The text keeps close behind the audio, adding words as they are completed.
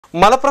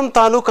മലപ്പുറം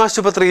താലൂക്ക്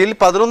ആശുപത്രിയിൽ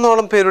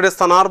 11ഓളം പേരുടെ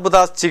സ്ഥാനാർബുദ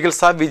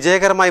ചികിത്സ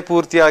വിജയകരമായി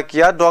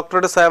പൂർത്തിയാക്കിയ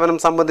ഡോക്ടറുടെ സേവനം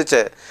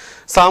സംബന്ധിച്ച്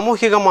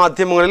സാമൂഹിക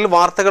മാധ്യമങ്ങളിൽ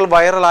വാർത്തകൾ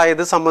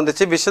വൈറലായത്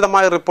സംബന്ധിച്ച്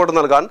വിശദമായ റിപ്പോർട്ട്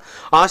നൽകാൻ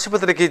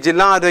ആശുപത്രിക്ക്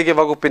ജില്ലാ ആരോഗ്യ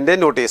വകുപ്പിന്റെ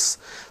നോട്ടീസ്.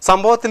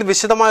 സംഭവത്തിൽ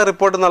വിശദമായ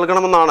റിപ്പോർട്ട്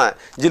നൽകണമെന്നാണ്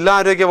ജില്ലാ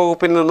ആരോഗ്യ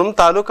വകുപ്പിൽ നിന്നും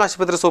താലൂക്ക്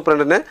ആശുപത്രി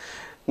സൂപ്രണ്ടിന്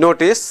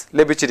നോട്ടീസ്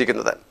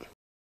ലഭിച്ചിരിക്കുന്നത്.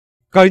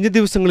 കഴിഞ്ഞ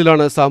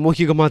ദിവസങ്ങളിലാണ്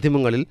സാമൂഹിക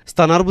മാധ്യമങ്ങളിൽ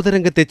സ്ഥാനാർബുദ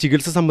രംഗത്തെ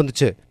ചികിത്സ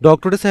സംബന്ധിച്ച്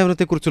ഡോക്ടറുടെ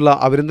സേവനത്തെക്കുറിച്ചുള്ള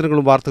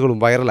അഭിനന്ദനങ്ങളും വാർത്തകളും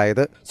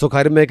വൈറലായത്.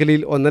 സ്വകാര്യ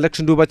മേഖലയിൽ 1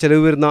 ലക്ഷം രൂപ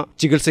ചെലവ് വരുന്ന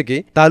ചികിത്സയ്ക്ക്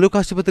താലൂക്ക്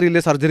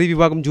ആശുപത്രിയിലെ സർജറി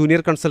വിഭാഗം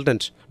ജൂനിയർ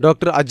കൺസൾട്ടന്റ്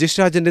ഡോക്ടർ അജീഷ്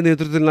രാജന്റെ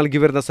നേതൃത്വത്തിൽ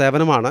നൽകി വരുന്ന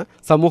സേവനമാണ്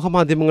സമൂഹ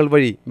മാധ്യമങ്ങൾ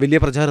വഴി വലിയ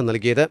പ്രചാരം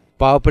നൽകിയത്.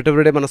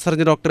 പാവപ്പെട്ടവരുടെ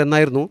മനസ്സറിഞ്ഞ ഡോക്ടർ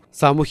എന്നായിരുന്നു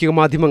സാമൂഹിക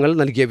മാധ്യമങ്ങൾ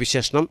നൽകിയ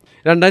വിശേഷണം.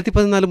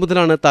 2014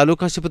 മുതലാണ്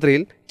താലൂക്ക്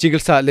ആശുപത്രിയിൽ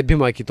ചികിത്സ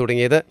ലഭ്യമാക്കി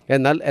തുടങ്ങിയത്.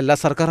 എന്നാൽ എല്ലാ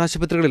സർക്കാർ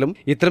ആശുപത്രികളിലും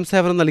ഇത്തരം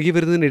സേവനം നൽകി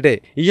വരുന്നതിനിടെ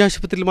ഈ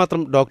ആശുപത്രിയിൽ മാത്രം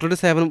ഡോക്ടറുടെ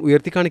സേവനം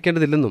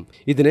ഉയർത്തിക്കാണിക്കേണ്ടതില്ലെന്നും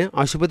ഇതിന്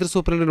ആശുപത്രി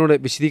സൂപ്രണ്ടിനോട്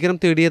വിശദീകരണം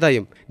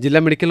തേടിയതായും ജില്ലാ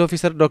medical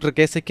officer doctor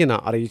K Sakeena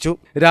അറിയിച്ചു.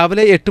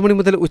 രാവിലെ 8 മണി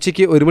മുതൽ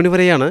ഉച്ചയ്ക്ക് 1 മണി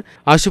വരെയാണ്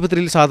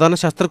ആശുപത്രിയിൽ സാധാരണ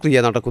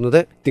ശസ്ത്രക്രിയ നടക്കുന്നത്.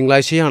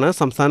 തിങ്കളാഴ്ചയാണ്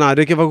സംസ്ഥാന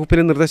ആരോഗ്യ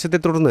വകുപ്പിന്റെ നിർദ്ദേശത്തെ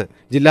തുടർന്ന്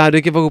ജില്ലാ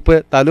ആരോഗ്യ വകുപ്പ്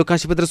താലൂക്ക്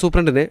ആശുപത്രി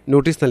സൂപ്രണ്ടിന്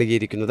നോട്ടീസ്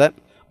നൽകിയിരിക്കുന്നത്.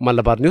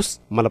 മലബാർ ന്യൂസ്,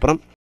 മലപ്പുറം.